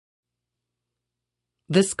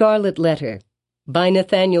The Scarlet Letter by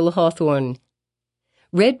Nathaniel Hawthorne.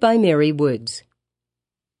 Read by Mary Woods.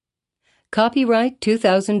 Copyright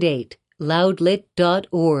 2008,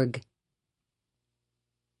 loudlit.org.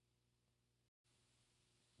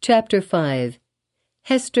 Chapter 5.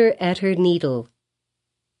 Hester at her Needle.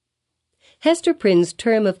 Hester Prynne's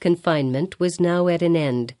term of confinement was now at an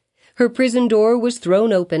end. Her prison door was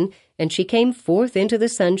thrown open, and she came forth into the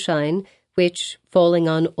sunshine, which, falling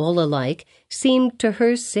on all alike, seemed to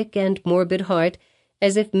her sick and morbid heart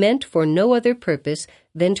as if meant for no other purpose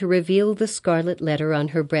than to reveal the scarlet letter on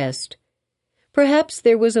her breast. Perhaps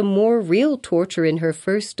there was a more real torture in her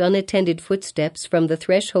first unattended footsteps from the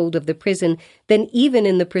threshold of the prison than even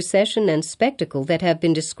in the procession and spectacle that have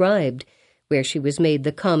been described, where she was made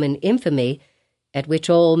the common infamy, at which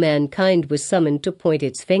all mankind was summoned to point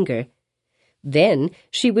its finger. Then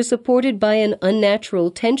she was supported by an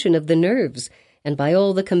unnatural tension of the nerves, and by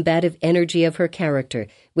all the combative energy of her character,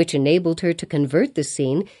 which enabled her to convert the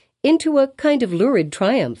scene into a kind of lurid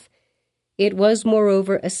triumph. It was,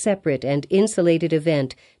 moreover, a separate and insulated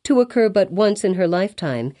event, to occur but once in her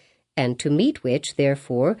lifetime, and to meet which,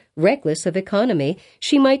 therefore, reckless of economy,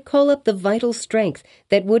 she might call up the vital strength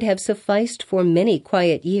that would have sufficed for many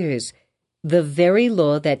quiet years. The very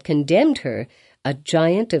law that condemned her, a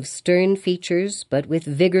giant of stern features, but with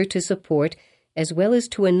vigor to support, as well as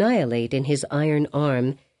to annihilate in his iron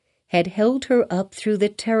arm, had held her up through the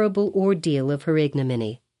terrible ordeal of her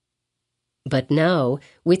ignominy. But now,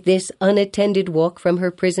 with this unattended walk from her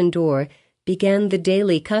prison door, began the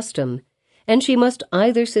daily custom, and she must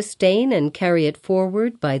either sustain and carry it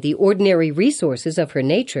forward by the ordinary resources of her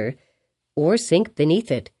nature, or sink beneath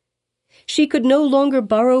it. She could no longer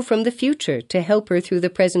borrow from the future to help her through the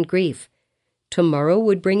present grief. Tomorrow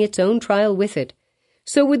would bring its own trial with it.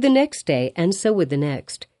 So would the next day, and so would the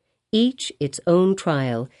next. Each its own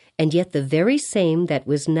trial, and yet the very same that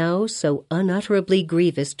was now so unutterably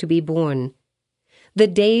grievous to be borne. The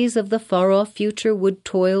days of the far-off future would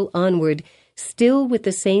toil onward, still with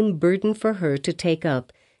the same burden for her to take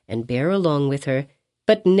up, and bear along with her,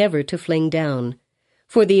 but never to fling down.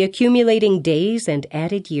 For the accumulating days and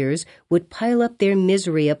added years would pile up their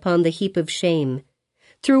misery upon the heap of shame.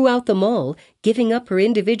 Throughout them all, giving up her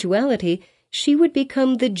individuality, she would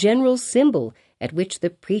become the general symbol at which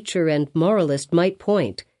the preacher and moralist might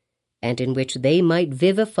point, and in which they might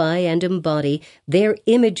vivify and embody their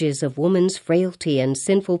images of woman's frailty and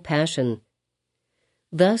sinful passion.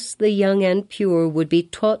 Thus the young and pure would be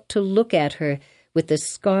taught to look at her with the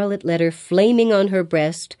scarlet letter flaming on her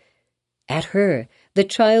breast, at her, the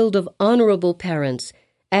child of honorable parents,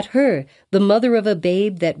 at her, the mother of a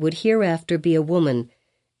babe that would hereafter be a woman,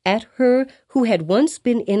 at her who had once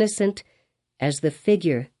been innocent, as the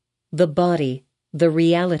figure, the body, the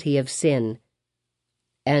reality of sin.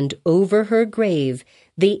 And over her grave,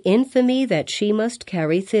 the infamy that she must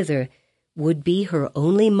carry thither would be her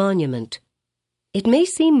only monument. It may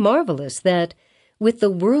seem marvelous that, with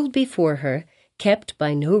the world before her, kept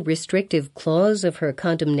by no restrictive clause of her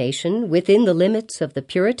condemnation within the limits of the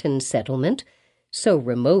Puritan settlement, so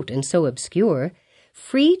remote and so obscure,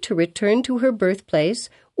 free to return to her birthplace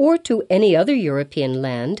or to any other European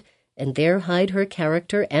land, and there hide her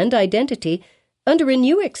character and identity under a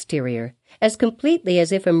new exterior, as completely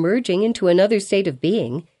as if emerging into another state of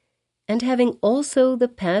being, and having also the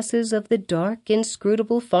passes of the dark,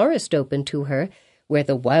 inscrutable forest open to her, where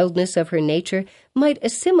the wildness of her nature might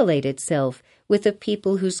assimilate itself with a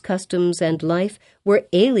people whose customs and life were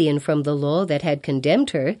alien from the law that had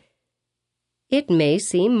condemned her. It may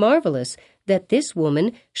seem marvelous that this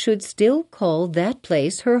woman should still call that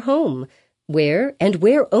place her home, where, and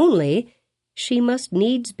where only, she must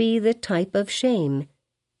needs be the type of shame.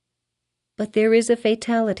 But there is a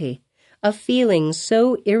fatality, a feeling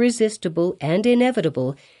so irresistible and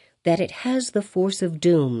inevitable that it has the force of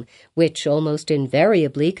doom, which almost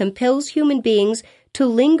invariably compels human beings to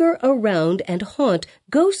linger around and haunt,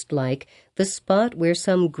 ghost-like, the spot where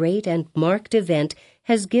some great and marked event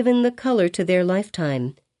has given the color to their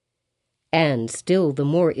lifetime. And still the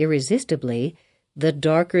more irresistibly, the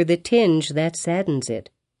darker the tinge that saddens it.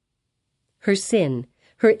 Her sin,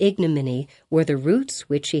 her ignominy, were the roots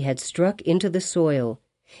which she had struck into the soil.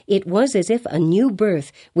 It was as if a new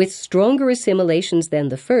birth, with stronger assimilations than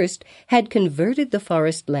the first, had converted the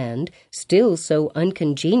forest land, still so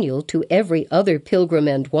uncongenial to every other pilgrim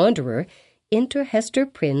and wanderer, into Hester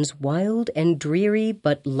Prynne's wild and dreary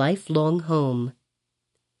but lifelong home.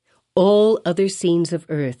 All other scenes of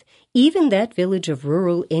earth, even that village of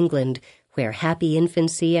rural England, where happy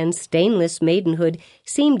infancy and stainless maidenhood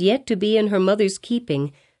seemed yet to be in her mother's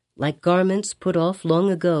keeping, like garments put off long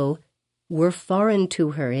ago, were foreign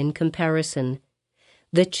to her in comparison.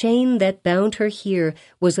 The chain that bound her here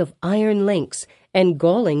was of iron links and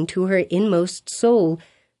galling to her inmost soul,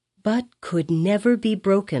 but could never be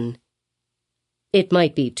broken. It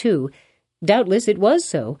might be, too. Doubtless it was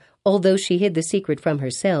so, although she hid the secret from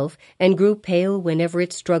herself and grew pale whenever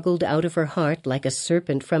it struggled out of her heart like a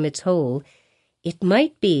serpent from its hole. It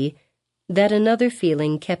might be that another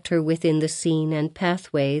feeling kept her within the scene and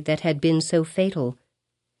pathway that had been so fatal.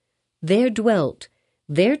 There dwelt,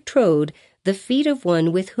 there trode, the feet of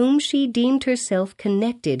one with whom she deemed herself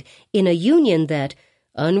connected in a union that,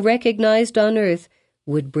 unrecognized on earth,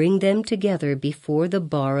 would bring them together before the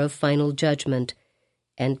bar of final judgment,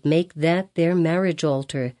 and make that their marriage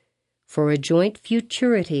altar, for a joint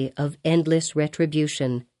futurity of endless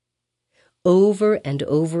retribution. Over and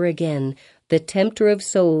over again, the tempter of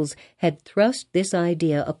souls had thrust this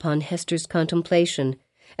idea upon Hester's contemplation,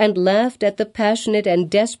 and laughed at the passionate and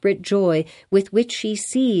desperate joy with which she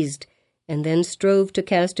seized, and then strove to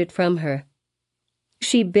cast it from her.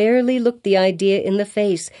 She barely looked the idea in the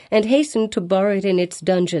face, and hastened to bar it in its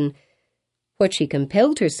dungeon. What she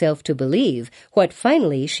compelled herself to believe, what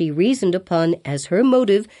finally she reasoned upon as her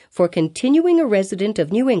motive for continuing a resident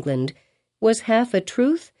of New England, was half a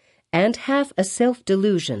truth and half a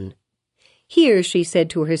self-delusion. Here, she said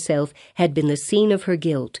to herself, had been the scene of her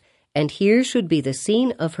guilt, and here should be the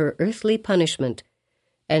scene of her earthly punishment.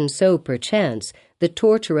 And so, perchance, the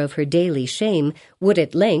torture of her daily shame would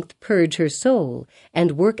at length purge her soul,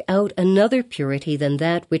 and work out another purity than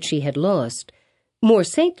that which she had lost, more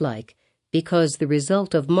saint-like, because the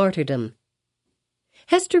result of martyrdom.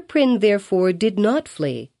 Hester Prynne, therefore, did not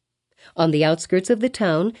flee. On the outskirts of the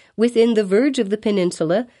town, within the verge of the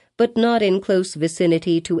peninsula, but not in close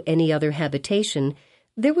vicinity to any other habitation,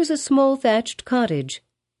 there was a small thatched cottage.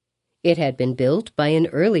 It had been built by an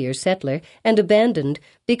earlier settler and abandoned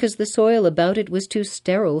because the soil about it was too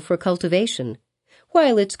sterile for cultivation,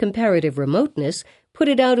 while its comparative remoteness put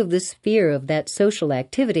it out of the sphere of that social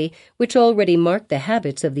activity which already marked the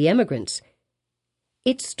habits of the emigrants.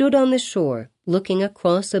 It stood on the shore, looking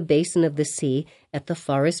across a basin of the sea at the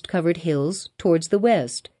forest-covered hills towards the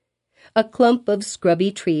west. A clump of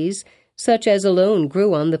scrubby trees, such as alone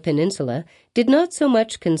grew on the peninsula, did not so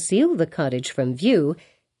much conceal the cottage from view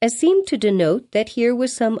as seemed to denote that here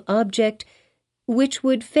was some object which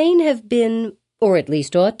would fain have been, or at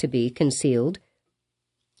least ought to be, concealed.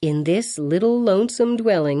 In this little lonesome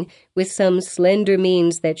dwelling, with some slender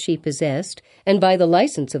means that she possessed, and by the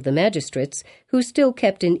license of the magistrates, who still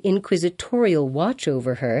kept an inquisitorial watch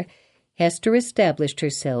over her, Hester established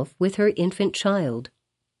herself with her infant child.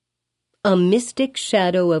 A mystic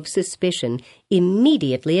shadow of suspicion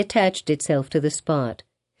immediately attached itself to the spot.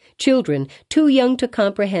 Children, too young to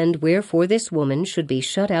comprehend wherefore this woman should be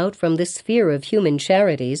shut out from the sphere of human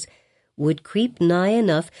charities, would creep nigh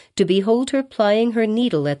enough to behold her plying her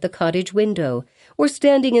needle at the cottage window, or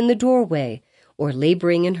standing in the doorway, or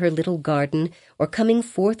laboring in her little garden, or coming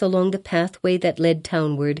forth along the pathway that led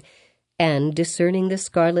townward, and, discerning the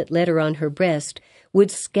scarlet letter on her breast,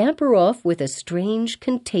 would scamper off with a strange,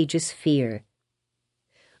 contagious fear.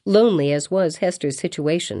 Lonely as was Hester's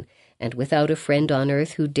situation, and without a friend on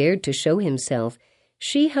earth who dared to show himself,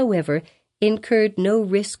 she, however, incurred no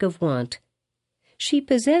risk of want. She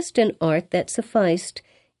possessed an art that sufficed,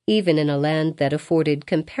 even in a land that afforded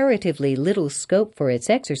comparatively little scope for its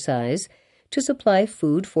exercise, to supply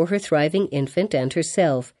food for her thriving infant and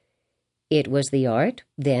herself. It was the art,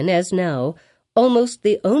 then as now, almost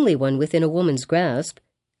the only one within a woman's grasp,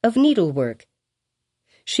 of needlework.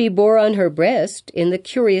 She bore on her breast, in the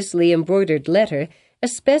curiously embroidered letter, a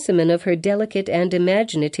specimen of her delicate and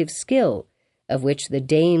imaginative skill, of which the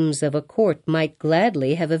dames of a court might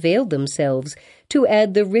gladly have availed themselves to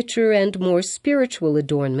add the richer and more spiritual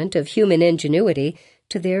adornment of human ingenuity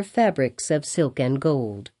to their fabrics of silk and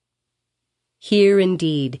gold. Here,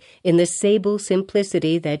 indeed, in the sable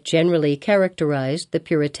simplicity that generally characterized the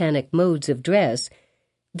Puritanic modes of dress,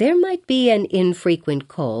 there might be an infrequent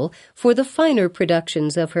call for the finer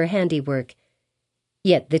productions of her handiwork.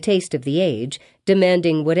 Yet the taste of the age,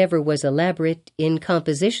 demanding whatever was elaborate in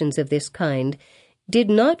compositions of this kind, did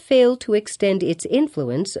not fail to extend its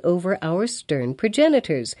influence over our stern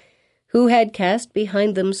progenitors, who had cast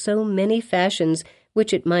behind them so many fashions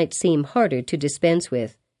which it might seem harder to dispense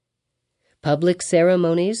with. Public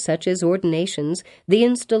ceremonies such as ordinations, the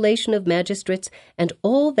installation of magistrates, and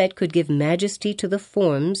all that could give majesty to the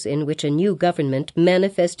forms in which a new government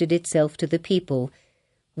manifested itself to the people,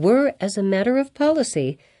 were, as a matter of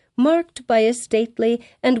policy, marked by a stately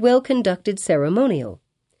and well-conducted ceremonial,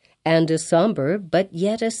 and a somber but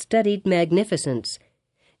yet a studied magnificence.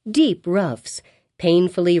 Deep ruffs,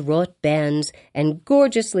 painfully wrought bands, and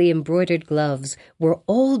gorgeously embroidered gloves were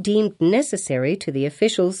all deemed necessary to the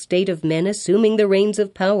official state of men assuming the reins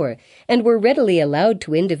of power, and were readily allowed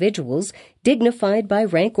to individuals dignified by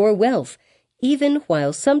rank or wealth, even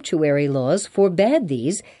while sumptuary laws forbade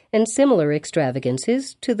these and similar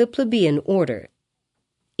extravagances to the plebeian order.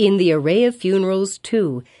 In the array of funerals,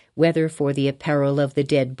 too, whether for the apparel of the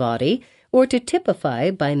dead body, or to typify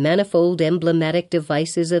by manifold emblematic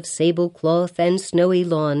devices of sable cloth and snowy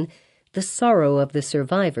lawn the sorrow of the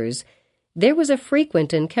survivors, there was a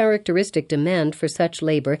frequent and characteristic demand for such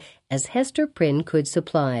labor as Hester Prynne could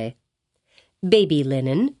supply. Baby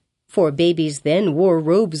linen, for babies then wore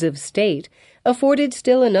robes of state, afforded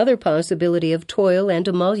still another possibility of toil and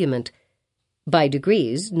emolument. By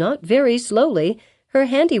degrees, not very slowly, her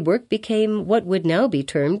handiwork became what would now be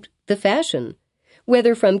termed the fashion,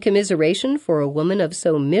 whether from commiseration for a woman of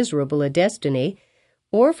so miserable a destiny,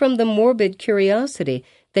 or from the morbid curiosity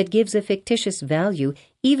that gives a fictitious value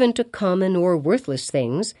even to common or worthless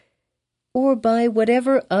things, or by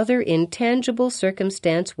whatever other intangible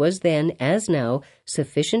circumstance was then, as now,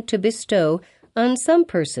 sufficient to bestow on some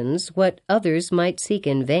persons what others might seek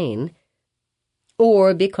in vain,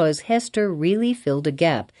 or because Hester really filled a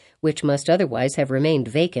gap which must otherwise have remained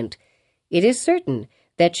vacant, it is certain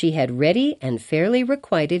that she had ready and fairly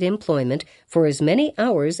requited employment for as many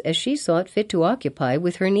hours as she sought fit to occupy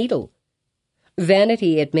with her needle.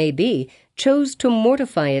 Vanity, it may be, chose to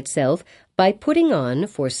mortify itself by putting on,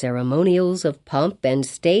 for ceremonials of pomp and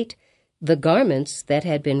state, the garments that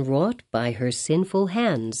had been wrought by her sinful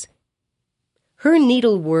hands. Her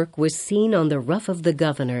needlework was seen on the ruff of the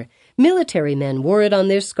governor, military men wore it on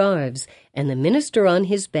their scarves, and the minister on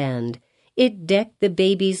his band. It decked the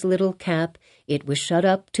baby's little cap, it was shut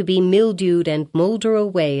up to be mildewed and molder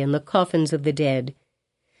away in the coffins of the dead.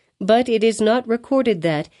 But it is not recorded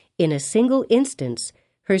that, in a single instance,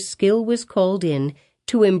 her skill was called in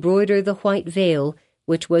to embroider the white veil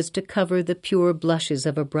which was to cover the pure blushes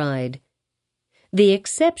of a bride. The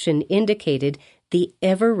exception indicated the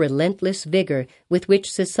ever-relentless vigor with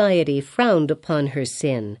which society frowned upon her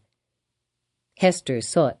sin. Hester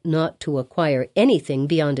sought not to acquire anything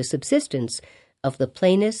beyond a subsistence of the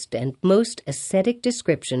plainest and most ascetic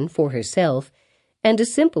description for herself, and a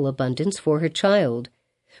simple abundance for her child.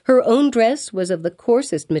 Her own dress was of the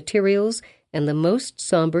coarsest materials and the most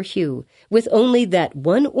somber hue, with only that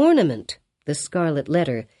one ornament, the scarlet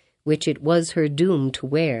letter, which it was her doom to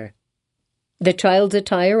wear. The child's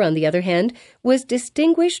attire, on the other hand, was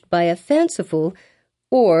distinguished by a fanciful,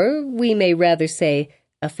 or, we may rather say,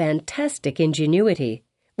 a fantastic ingenuity,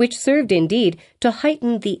 which served indeed to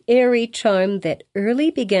heighten the airy charm that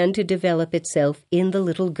early began to develop itself in the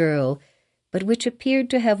little girl, but which appeared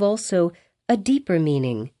to have also a deeper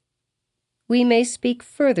meaning. We may speak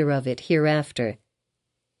further of it hereafter.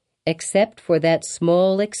 Except for that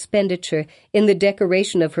small expenditure in the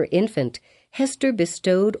decoration of her infant, Hester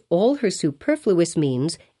bestowed all her superfluous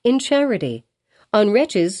means in charity, on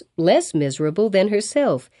wretches less miserable than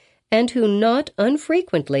herself, and who not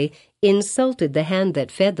unfrequently insulted the hand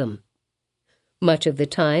that fed them. Much of the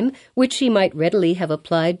time, which she might readily have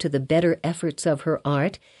applied to the better efforts of her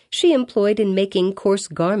art, she employed in making coarse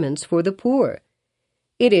garments for the poor.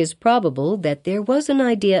 It is probable that there was an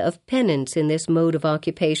idea of penance in this mode of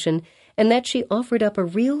occupation, and that she offered up a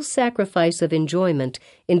real sacrifice of enjoyment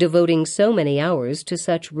in devoting so many hours to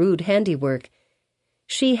such rude handiwork.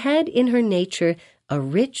 She had in her nature a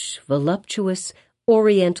rich, voluptuous,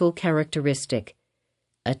 oriental characteristic,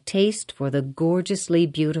 a taste for the gorgeously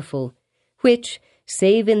beautiful, which,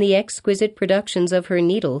 save in the exquisite productions of her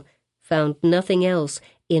needle, found nothing else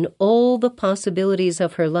in all the possibilities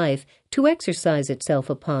of her life to exercise itself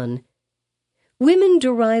upon. Women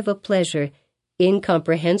derive a pleasure,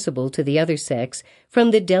 incomprehensible to the other sex,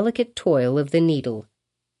 from the delicate toil of the needle.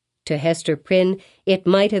 To Hester Prynne, it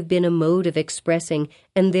might have been a mode of expressing,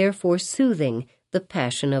 and therefore soothing, the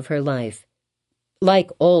passion of her life.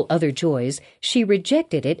 Like all other joys, she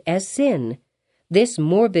rejected it as sin. This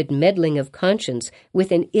morbid meddling of conscience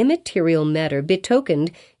with an immaterial matter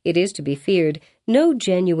betokened, it is to be feared, no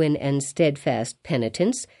genuine and steadfast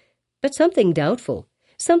penitence, but something doubtful,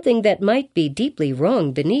 something that might be deeply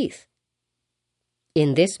wrong beneath.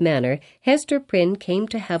 In this manner, Hester Prynne came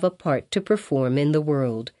to have a part to perform in the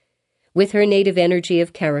world. With her native energy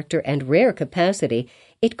of character and rare capacity,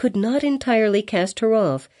 it could not entirely cast her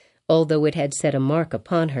off, although it had set a mark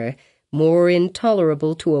upon her, more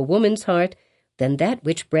intolerable to a woman's heart than that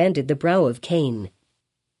which branded the brow of Cain.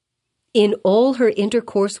 In all her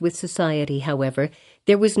intercourse with society, however,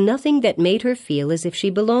 there was nothing that made her feel as if she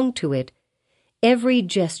belonged to it. Every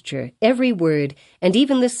gesture, every word, and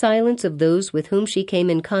even the silence of those with whom she came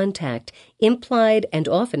in contact implied and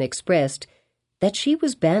often expressed that she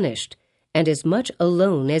was banished and as much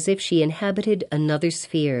alone as if she inhabited another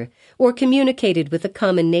sphere or communicated with the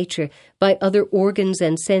common nature by other organs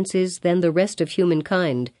and senses than the rest of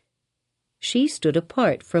humankind. She stood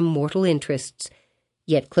apart from mortal interests,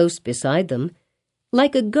 yet close beside them,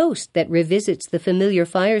 like a ghost that revisits the familiar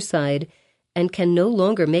fireside and can no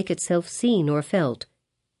longer make itself seen or felt.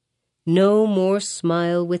 No more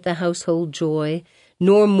smile with the household joy,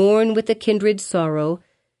 nor mourn with the kindred sorrow,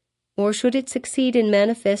 or should it succeed in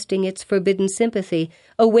manifesting its forbidden sympathy,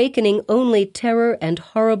 awakening only terror and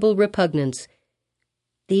horrible repugnance.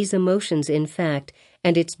 These emotions, in fact,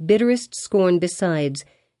 and its bitterest scorn besides,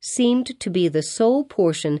 seemed to be the sole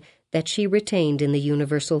portion that she retained in the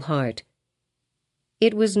universal heart.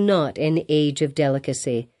 It was not an age of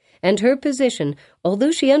delicacy, and her position,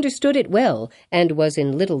 although she understood it well and was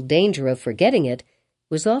in little danger of forgetting it,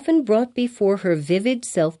 was often brought before her vivid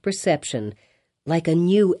self-perception, like a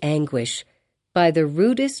new anguish, by the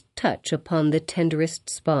rudest touch upon the tenderest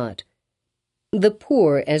spot. The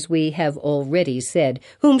poor, as we have already said,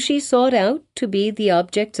 whom she sought out to be the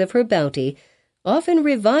objects of her bounty, often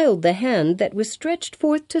reviled the hand that was stretched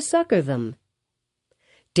forth to succor them.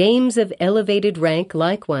 Dames of elevated rank,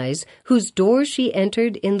 likewise, whose doors she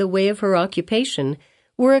entered in the way of her occupation,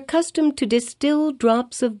 were accustomed to distill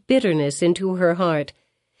drops of bitterness into her heart,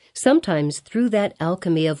 sometimes through that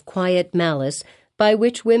alchemy of quiet malice by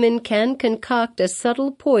which women can concoct a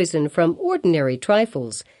subtle poison from ordinary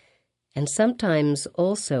trifles, and sometimes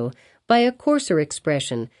also by a coarser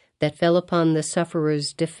expression that fell upon the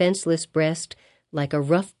sufferer's defenseless breast like a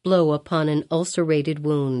rough blow upon an ulcerated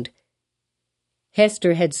wound.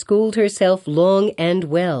 Hester had schooled herself long and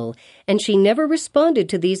well, and she never responded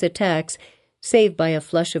to these attacks, save by a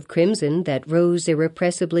flush of crimson that rose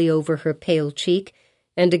irrepressibly over her pale cheek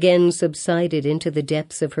and again subsided into the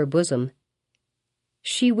depths of her bosom.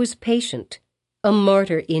 She was patient, a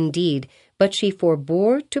martyr indeed, but she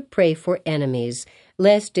forbore to pray for enemies,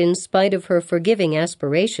 lest, in spite of her forgiving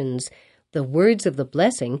aspirations, the words of the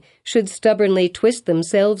blessing should stubbornly twist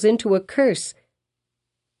themselves into a curse.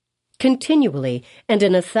 Continually, and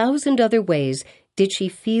in 1,000 other ways, did she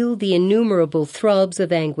feel the innumerable throbs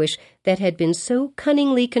of anguish that had been so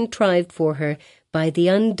cunningly contrived for her by the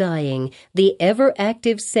undying, the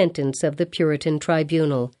ever-active sentence of the Puritan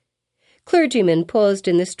tribunal. Clergymen paused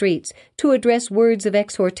in the streets to address words of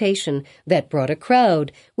exhortation that brought a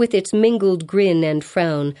crowd, with its mingled grin and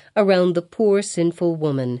frown, around the poor sinful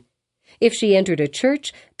woman. If she entered a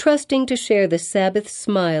church, trusting to share the Sabbath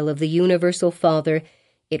smile of the universal Father,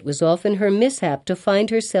 it was often her mishap to find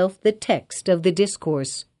herself the text of the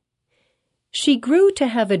discourse. She grew to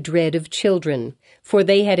have a dread of children, for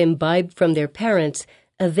they had imbibed from their parents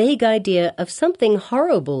a vague idea of something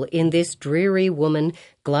horrible in this dreary woman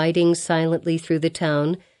gliding silently through the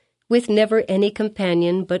town, with never any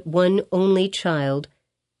companion but one only child.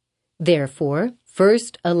 Therefore,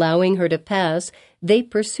 first allowing her to pass, they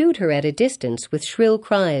pursued her at a distance with shrill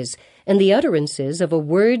cries, and the utterances of a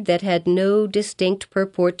word that had no distinct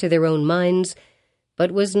purport to their own minds,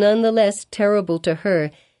 but was none the less terrible to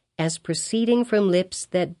her as proceeding from lips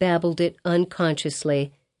that babbled it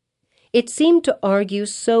unconsciously. It seemed to argue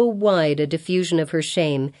so wide a diffusion of her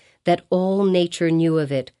shame that all nature knew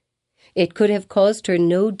of it. It could have caused her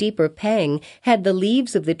no deeper pang had the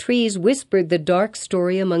leaves of the trees whispered the dark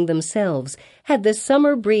story among themselves, had the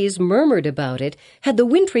summer breeze murmured about it, had the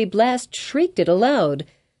wintry blast shrieked it aloud.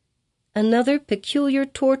 Another peculiar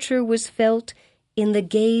torture was felt in the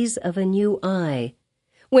gaze of a new eye.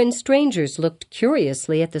 When strangers looked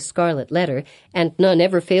curiously at the scarlet letter, and none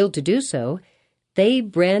ever failed to do so, they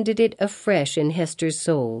branded it afresh in Hester's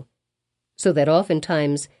soul, so that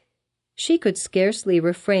oftentimes she could scarcely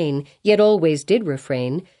refrain, yet always did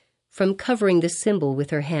refrain, from covering the symbol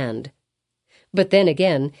with her hand. But then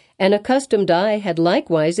again, an accustomed eye had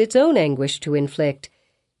likewise its own anguish to inflict.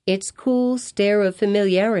 Its cool stare of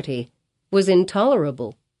familiarity was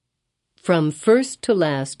intolerable. From first to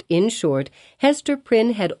last, in short, Hester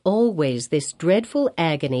Prynne had always this dreadful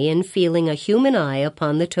agony in feeling a human eye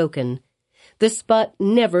upon the token. The spot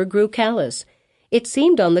never grew callous. It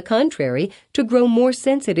seemed, on the contrary, to grow more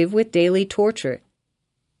sensitive with daily torture.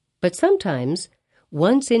 But sometimes,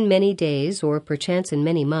 once in many days, or perchance in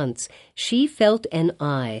many months, she felt an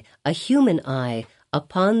eye, a human eye,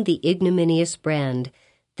 upon the ignominious brand,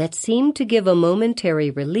 that seemed to give a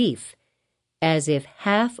momentary relief, as if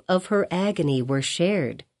half of her agony were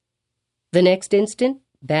shared. The next instant,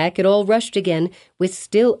 back it all rushed again, with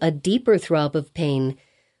still a deeper throb of pain,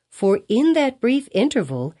 for in that brief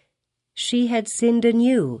interval She had sinned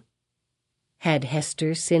anew. Had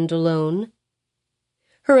Hester sinned alone?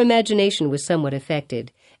 Her imagination was somewhat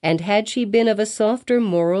affected, and had she been of a softer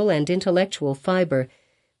moral and intellectual fiber,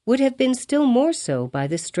 would have been still more so by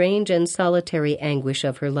the strange and solitary anguish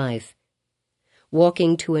of her life.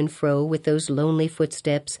 Walking to and fro with those lonely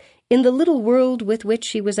footsteps, in the little world with which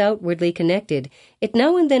she was outwardly connected, it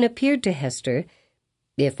now and then appeared to Hester,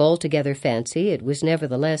 if altogether fancy, it was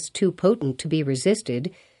nevertheless too potent to be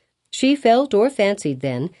resisted. She felt or fancied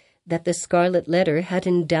then that the Scarlet Letter had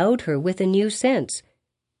endowed her with a new sense.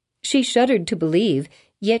 She shuddered to believe,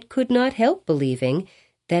 yet could not help believing,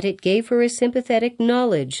 that it gave her a sympathetic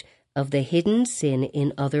knowledge of the hidden sin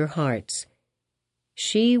in other hearts.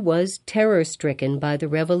 She was terror-stricken by the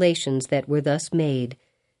revelations that were thus made.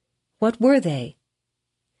 What were they?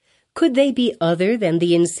 Could they be other than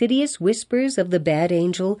the insidious whispers of the bad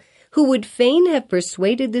angel, who would fain have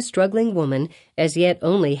persuaded the struggling woman, as yet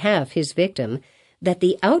only half his victim, that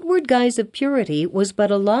the outward guise of purity was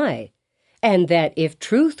but a lie, and that if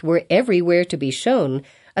truth were everywhere to be shown,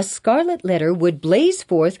 a Scarlet Letter would blaze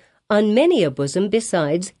forth on many a bosom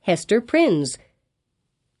besides Hester Prynne's?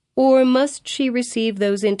 Or must she receive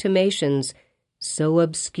those intimations, so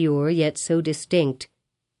obscure yet so distinct,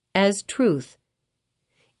 as truth?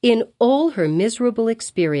 In all her miserable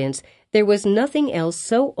experience, there was nothing else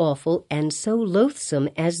so awful and so loathsome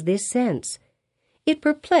as this sense. It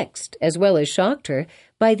perplexed as well as shocked her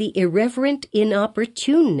by the irreverent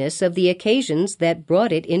inopportuneness of the occasions that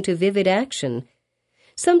brought it into vivid action.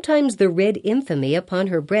 Sometimes the red infamy upon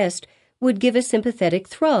her breast would give a sympathetic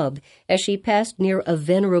throb as she passed near a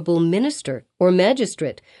venerable minister or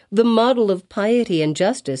magistrate, the model of piety and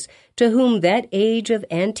justice, to whom that age of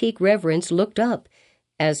antique reverence looked up,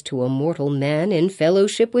 as to a mortal man in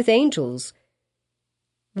fellowship with angels.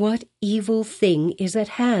 What evil thing is at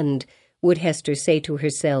hand, would Hester say to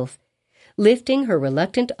herself. Lifting her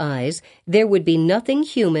reluctant eyes, there would be nothing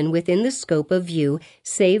human within the scope of view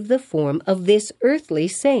save the form of this earthly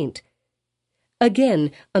saint.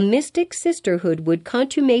 Again, a mystic sisterhood would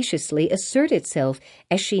contumaciously assert itself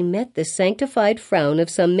as she met the sanctified frown of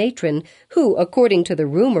some matron who, according to the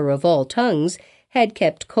rumor of all tongues, had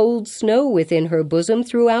kept cold snow within her bosom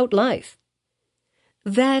throughout life.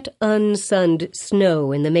 That unsunned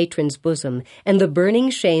snow in the matron's bosom and the burning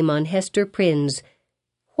shame on Hester Prynne's,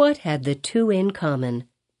 what had the two in common?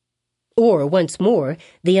 Or, once more,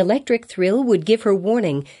 the electric thrill would give her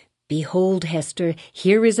warning, "Behold, Hester,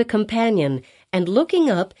 here is a companion," and looking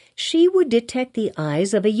up, she would detect the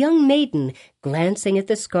eyes of a young maiden glancing at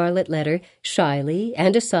the Scarlet Letter, shyly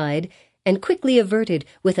and aside, and quickly averted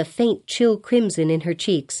with a faint chill crimson in her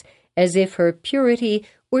cheeks, as if her purity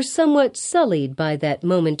were somewhat sullied by that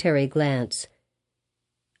momentary glance.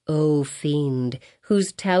 O fiend,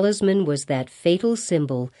 whose talisman was that fatal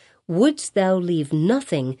symbol, wouldst thou leave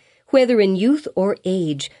nothing, whether in youth or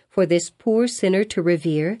age, for this poor sinner to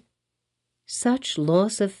revere? Such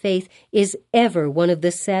loss of faith is ever one of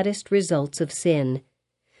the saddest results of sin.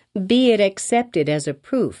 Be it accepted as a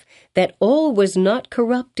proof that all was not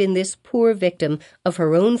corrupt in this poor victim of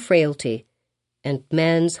her own frailty, and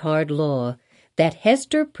man's hard law, that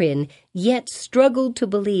Hester Prynne yet struggled to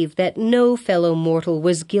believe that no fellow mortal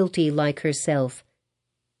was guilty like herself.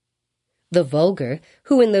 The vulgar,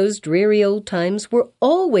 who in those dreary old times were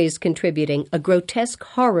always contributing a grotesque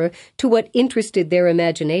horror to what interested their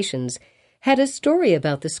imaginations, had a story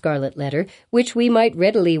about the Scarlet Letter which we might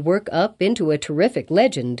readily work up into a terrific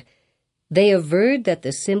legend. They averred that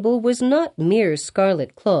the symbol was not mere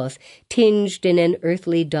scarlet cloth tinged in an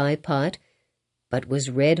earthly dye-pot, but was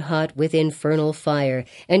red-hot with infernal fire,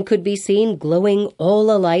 and could be seen glowing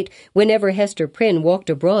all alight whenever Hester Prynne walked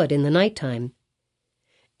abroad in the night-time.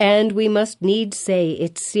 And we must needs say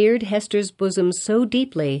it seared Hester's bosom so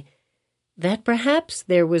deeply that perhaps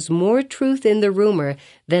there was more truth in the rumor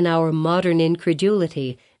than our modern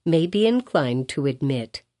incredulity may be inclined to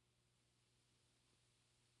admit.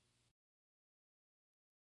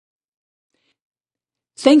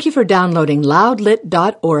 Thank you for downloading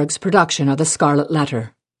loudlit.org's production of The Scarlet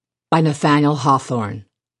Letter by Nathaniel Hawthorne,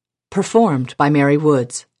 performed by Mary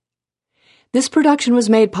Woods. This production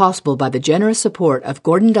was made possible by the generous support of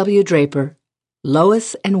Gordon W. Draper,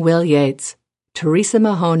 Lois and Will Yates, Teresa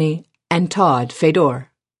Mahoney, and Todd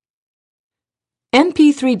Fedor.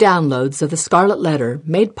 MP3 downloads of The Scarlet Letter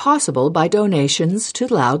made possible by donations to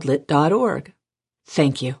loudlit.org.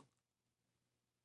 Thank you.